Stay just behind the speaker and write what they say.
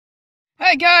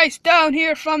Hi guys, down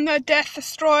here from the Death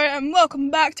Destroyer, and welcome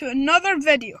back to another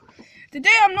video.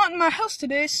 Today I'm not in my house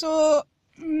today, so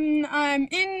I'm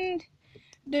in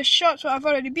the shops that I've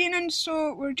already been in,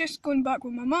 so we're just going back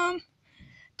with my mom.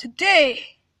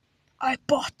 Today I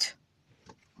bought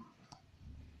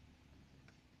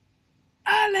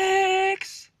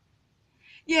Alex!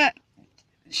 Yeah,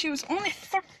 she was only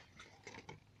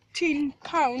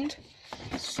 £13,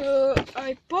 so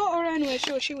I bought her anyway,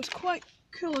 so she was quite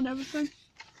cool and everything.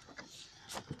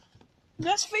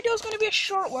 This video is going to be a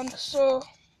short one, so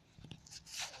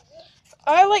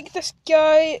I like this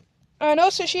guy, and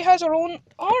also she has her own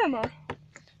armor,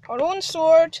 her own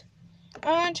sword,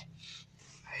 and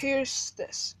here's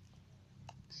this.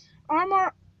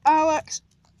 Armor, Alex,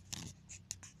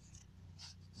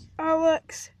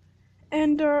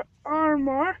 Ender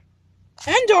Armor.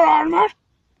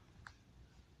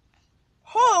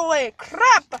 Holy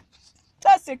crap!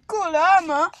 That's a cool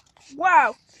armor.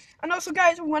 Wow. And also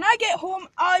guys, when I get home,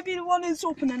 I'll be the one who's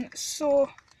opening it, so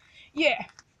yeah.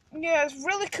 Yeah, it's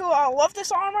really cool. I love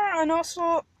this armor, and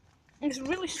also it's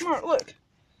really smart. Look,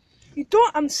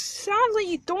 sadly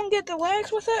you don't get the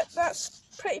legs with it. That's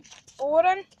pretty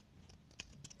boring.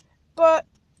 But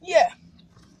yeah,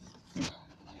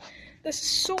 this is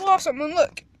so awesome. And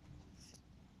look,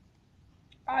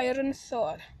 Iron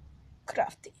Thor,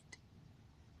 crafted.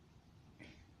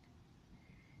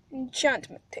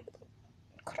 Enchantment table,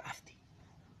 crafted.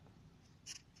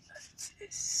 This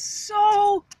is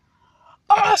so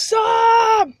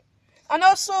awesome. And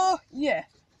also, yeah.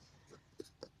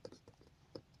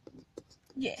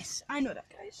 Yes, I know that,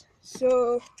 guys.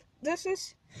 So, this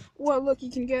is what, look, you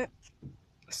can get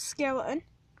a skeleton,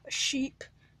 a sheep,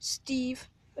 Steve,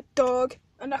 a dog,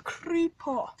 and a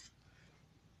creeper.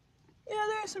 Yeah,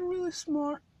 that's really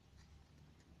smart.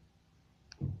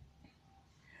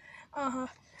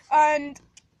 And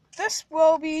this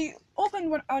will be open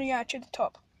when I at the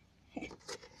top. I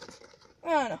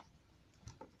don't know.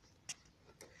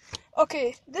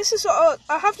 Okay, this is I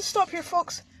have to stop here,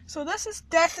 folks. So this is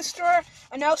Death Destroyer,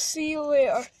 and I'll see you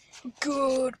later.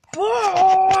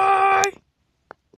 Goodbye!